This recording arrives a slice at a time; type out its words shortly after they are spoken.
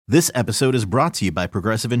This episode is brought to you by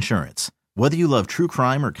Progressive Insurance. Whether you love true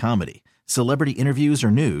crime or comedy, celebrity interviews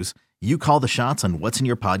or news, you call the shots on what's in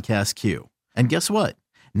your podcast queue. And guess what?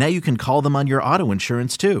 Now you can call them on your auto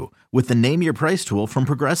insurance too with the Name Your Price tool from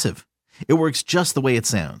Progressive. It works just the way it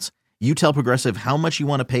sounds. You tell Progressive how much you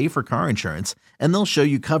want to pay for car insurance, and they'll show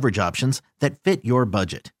you coverage options that fit your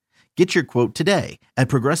budget. Get your quote today at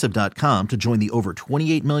Progressive.com to join the over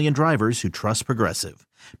 28 million drivers who trust Progressive.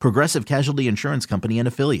 Progressive Casualty Insurance Company and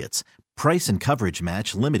Affiliates. Price and coverage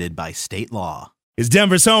match limited by state law. It's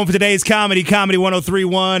Denver's home for today's Comedy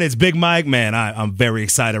 1031. It's Big Mike. Man, I'm very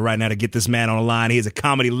excited right now to get this man on the line. He is a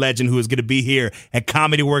comedy legend who is going to be here at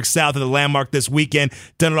Comedy Works South at the Landmark this weekend.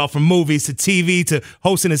 Done it all from movies to TV to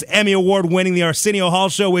hosting his Emmy Award-winning The Arsenio Hall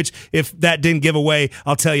Show, which, if that didn't give away,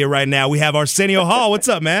 I'll tell you right now, we have Arsenio Hall. What's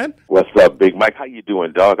up, man? What's up, Big Mike? How you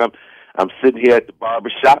doing, dog? I'm sitting here at the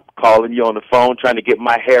barber shop calling you on the phone, trying to get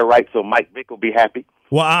my hair right so Mike Vick will be happy.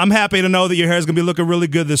 Well, I'm happy to know that your hair is going to be looking really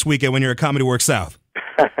good this weekend when you're at Comedy Works South.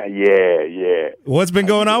 Yeah. What's been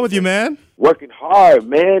going on with you, man? Working hard,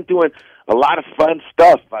 man. Doing a lot of fun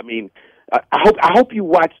stuff. I mean, I hope you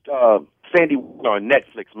watched Sandy on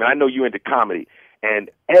Netflix, man. I know you're into comedy,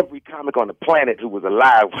 and every comic on the planet who was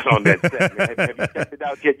alive was on that set, man. Have you checked it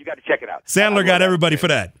out yet? You got to check it out. Sandler got everybody for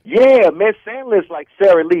that. Yeah, man. Sandler's like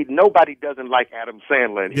Sarah Lee. Nobody doesn't like Adam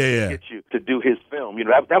Sandler. And he Yeah. can get you to do his film. You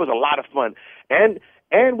know, that was a lot of fun.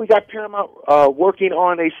 And we got Paramount working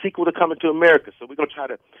on a sequel to Coming to America. So we're going to try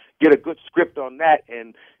to get a good script on that.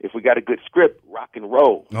 And if we got a good script, rock and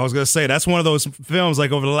roll. I was going to say, that's one of those films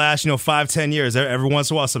like over the last, 5-10 years, every once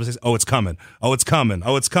in a while somebody says, oh, it's coming. Oh, it's coming.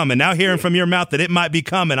 Oh, it's coming. Now hearing from your mouth that it might be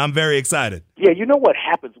coming, I'm very excited. Yeah, you know what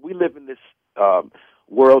happens? We live in this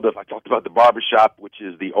world of, I talked about the barbershop, which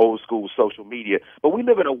is the old school social media, but we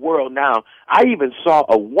live in a world now. I even saw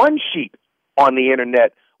a one sheet on the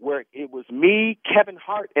internet where it was me, Kevin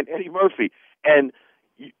Hart, and Eddie Murphy. And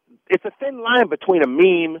it's a thin line between a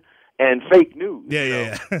meme and fake news.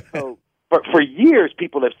 Yeah. So for years,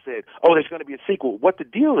 people have said, oh, there's going to be a sequel. What the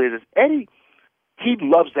deal is Eddie, he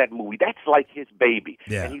loves that movie. That's like his baby.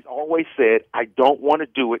 Yeah. And he's always said, I don't want to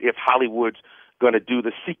do it if Hollywood's going to do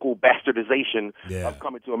the sequel bastardization of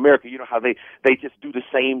Coming to America. You know how they just do the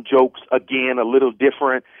same jokes again, a little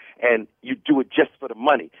different, and you do it just for the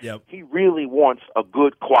money. Yep. He really wants a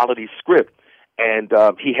good quality script, and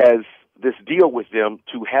he has this deal with them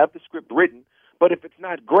to have the script written, but if it's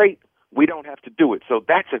not great, we don't have to do it. So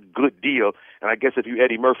that's a good deal, and I guess if you're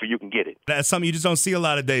Eddie Murphy, you can get it. That's something you just don't see a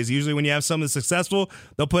lot of days. Usually when you have something successful,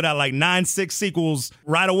 they'll put out like 9-6 sequels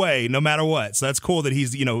right away, no matter what. So that's cool that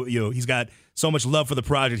he's, he's got so much love for the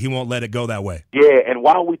project, he won't let it go that way. Yeah, and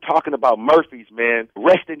while we're talking about Murphys, man,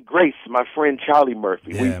 rest in grace, my friend Charlie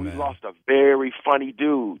Murphy. Yeah, we lost a very funny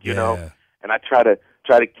dude, you know, Yeah. and I try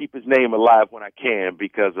to keep his name alive when I can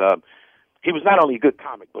because he was not only a good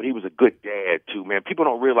comic, but he was a good dad too, man. People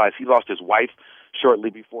don't realize he lost his wife shortly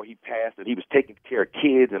before he passed, and he was taking care of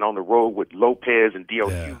kids and on the road with Lopez and D.L.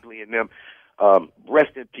 Hughley and them.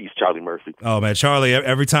 Rest in peace, Charlie Murphy. Oh, man, Charlie,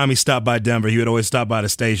 every time he stopped by Denver, he would always stop by the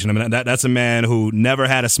station. I mean, that's a man who never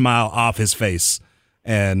had a smile off his face.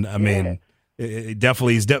 And, I mean, he's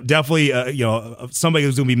definitely somebody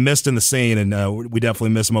who's going to be missed in the scene, and we definitely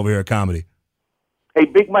miss him over here at Comedy. Hey,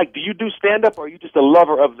 Big Mike, do you do stand-up, or are you just a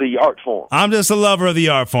lover of the art form? I'm just a lover of the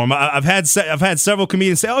art form. I've had several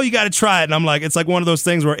comedians say, "Oh, you got to try it," and I'm like, it's like one of those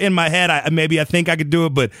things where in my head, I think I could do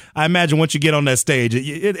it, but I imagine once you get on that stage,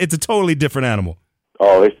 it's a totally different animal.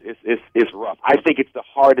 Oh, it's rough. I think it's the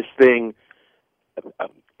hardest thing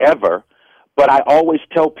ever. But I always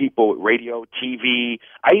tell people, radio, TV,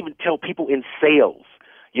 I even tell people in sales,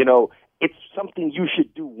 it's something you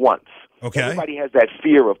should do once. Okay. Everybody has that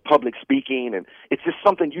fear of public speaking, and it's just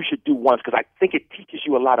something you should do once because I think it teaches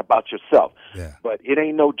you a lot about yourself. Yeah. But it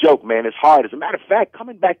ain't no joke, man. It's hard. As a matter of fact,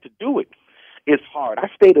 coming back to do it is hard. I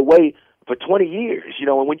stayed away for 20 years,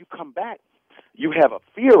 and when you come back, you have a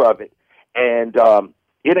fear of it, and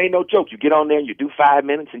it ain't no joke. You get on there and you do 5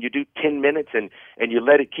 minutes and you do 10 minutes and you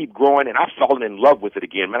let it keep growing, and I've fallen in love with it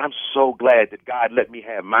again, man. I'm so glad that God let me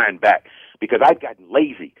have mine back because I'd gotten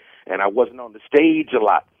lazy and I wasn't on the stage a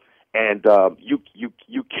lot. And you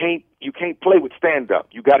can't play with stand up.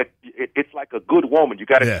 You got to. It's like a good woman. You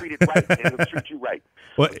got to treat it right, and it'll treat you right.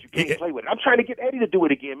 But you can't play with it. I'm trying to get Eddie to do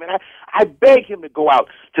it again, man. I beg him to go out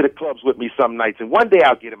to the clubs with me some nights, and one day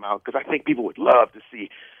I'll get him out because I think people would love to see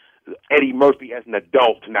Eddie Murphy as an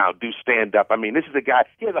adult now do stand up. I mean, this is a guy.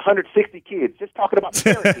 He has 160 kids. Just talking about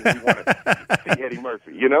parenting, we want to see Eddie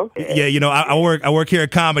Murphy. Yeah, I work here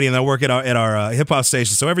at Comedy, and I work at our hip hop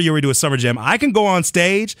station. So every year we do a summer jam. I can go on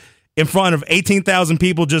stage in front of 18,000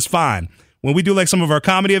 people just fine. when we do like some of our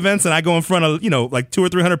comedy events and I go in front of, like 200 or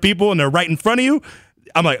 300 people and they're right in front of you,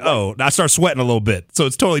 I'm like, oh, I start sweating a little bit. So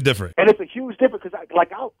it's totally different. And it's a huge difference because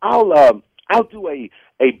I'll do a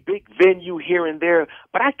big venue here and there,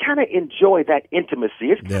 but I kind of enjoy that intimacy.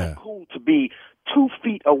 It's kind of cool to be 2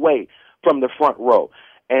 feet away from the front row.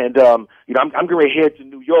 And, I'm going to head to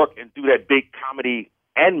New York and do that big comedy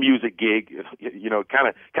and music gig, kind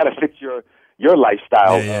of fits your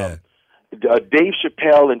lifestyle. Yeah. Dave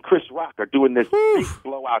Chappelle and Chris Rock are doing this big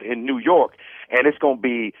blowout in New York, and it's going to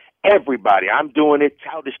be everybody. I'm doing it.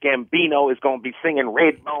 Childish Gambino is going to be singing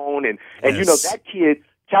Redbone, and that kid,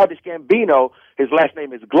 Childish Gambino, his last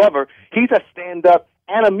name is Glover. He's a stand-up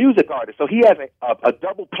and a music artist, so he has a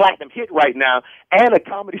double platinum hit right now and a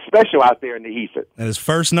comedy special out there in the ether. And his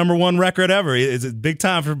first #1 record ever. It's a big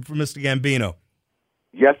time for Mr. Gambino.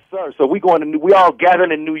 Yes, sir. So we all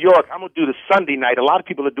gathering in New York. I'm going to do the Sunday night. A lot of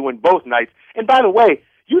people are doing both nights. And by the way,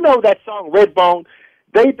 that song Redbone,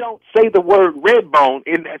 they don't say the word Redbone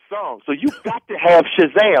in that song. So you've got to have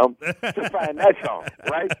Shazam to find that song,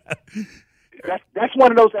 right? That's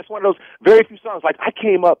one of those very few songs. Like I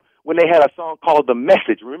came up when they had a song called The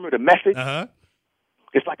Message. Remember The Message? Uh-huh.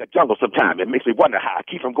 It's like a jungle sometimes. It makes me wonder how I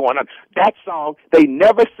keep from going on. That song, they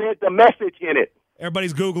never said the message in it.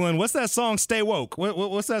 Everybody's Googling, what's that song, Stay Woke?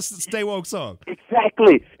 What's that Stay Woke song?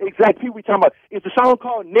 Exactly. People we talking about. Is the song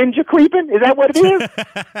called Ninja Creeping? Is that what it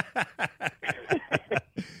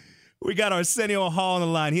is? We got Arsenio Hall on the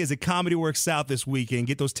line. He is at Comedy Works South this weekend.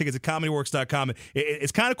 Get those tickets at ComedyWorks.com.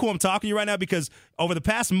 It's kind of cool I'm talking to you right now because over the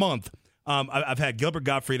past month, I've had Gilbert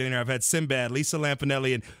Gottfried in there. I've had Sinbad, Lisa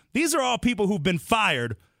Lampanelli, and these are all people who've been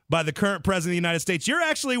fired by the current president of the United States. You're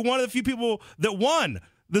actually one of the few people that won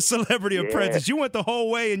the Celebrity Apprentice. You went the whole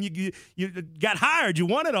way and you got hired. You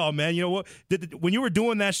won it all, man. You know what? When you were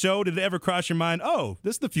doing that show, did it ever cross your mind, oh,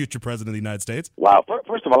 this is the future president of the United States? Wow.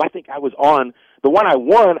 First of all, I think I was on, the one I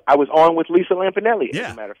won, I was on with Lisa Lampanelli,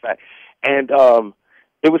 as a matter of fact. And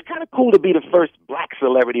it was kind of cool to be the first black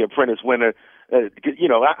Celebrity Apprentice winner.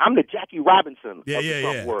 I'm the Jackie Robinson of the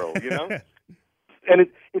Trump world, And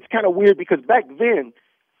it's kind of weird because back then,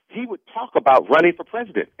 he would talk about running for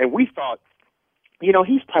president. And we thought,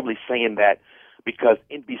 he's probably saying that because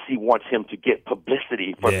NBC wants him to get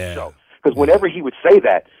publicity for the show. Because whenever he would say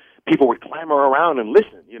that, people would clamor around and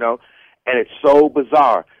listen, And it's so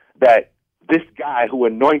bizarre that this guy who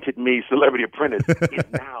anointed me Celebrity Apprentice is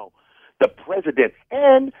now the president.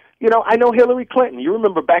 And, I know Hillary Clinton. You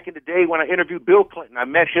remember back in the day when I interviewed Bill Clinton, I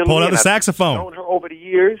met Hillary. Pulled out the saxophone. I've known her over the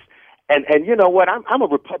years. And you know what? I'm a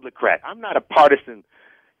Republican. I'm not a partisan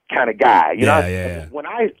kind of guy. When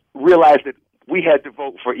I realized that we had to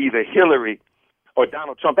vote for either Hillary or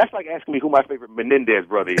Donald Trump, that's like asking me who my favorite Menendez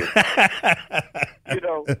brother is.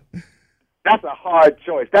 That's a hard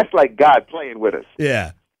choice. That's like God playing with us.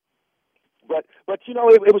 Yeah. But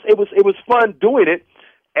it was fun doing it,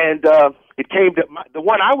 and it came to the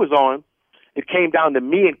one I was on. It came down to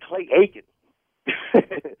me and Clay Aiken,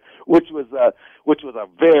 which was a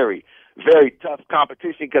very, very tough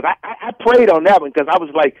competition because I prayed on that one because I was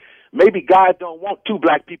like, maybe God don't want two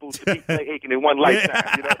black people to beat Clay Aiken in one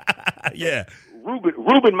lifetime. Yeah.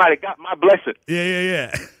 Ruben might have got my blessing.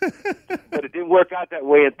 Yeah. But it didn't work out that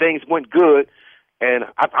way, and things went good. And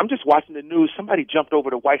I'm just watching the news. Somebody jumped over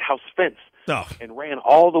the White House fence and ran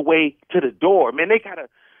all the way to the door. Man, they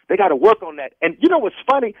gotta work on that. And you know what's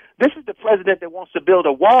funny? This is the president that wants to build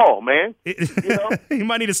a wall, man. He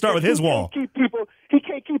might need to start with his wall. He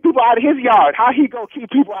can't keep people out of his yard. How he gonna keep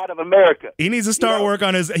people out of America? He needs to start work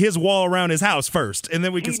on his wall around his house first, and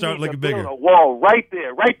then we can start looking bigger. Build a wall right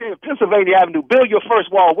there, Pennsylvania Avenue. Build your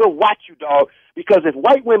first wall. We'll watch you, dog. Because if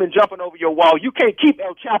white women jumping over your wall, you can't keep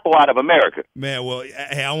El Chapo out of America. Man, well,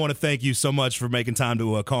 hey, I want to thank you so much for making time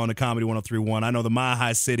to call into Comedy 103.1. I know the Mile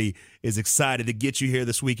High City is excited to get you here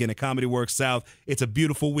this weekend at Comedy Works South. It's a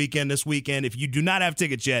beautiful weekend this weekend. If you do not have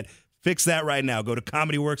tickets yet, fix that right now. Go to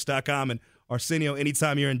ComedyWorks.com. And Arsenio,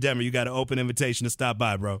 anytime you're in Denver, you got an open invitation to stop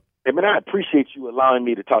by, bro. Hey, man, I appreciate you allowing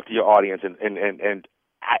me to talk to your audience, and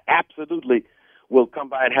I absolutely will come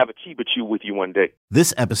by and have a Chiba Chew with you one day.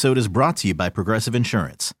 This episode is brought to you by Progressive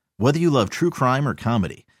Insurance. Whether you love true crime or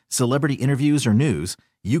comedy, celebrity interviews or news,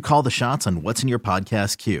 you call the shots on what's in your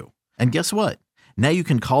podcast queue. And guess what? Now you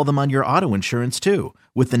can call them on your auto insurance too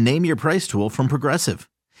with the Name Your Price tool from Progressive.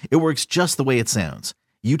 It works just the way it sounds.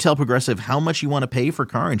 You tell Progressive how much you want to pay for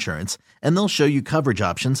car insurance, and they'll show you coverage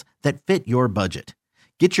options that fit your budget.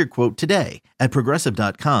 Get your quote today at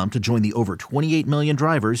Progressive.com to join the over 28 million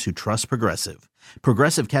drivers who trust Progressive.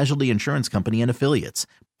 Progressive Casualty Insurance Company and Affiliates.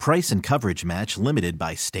 Price and coverage match limited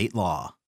by state law.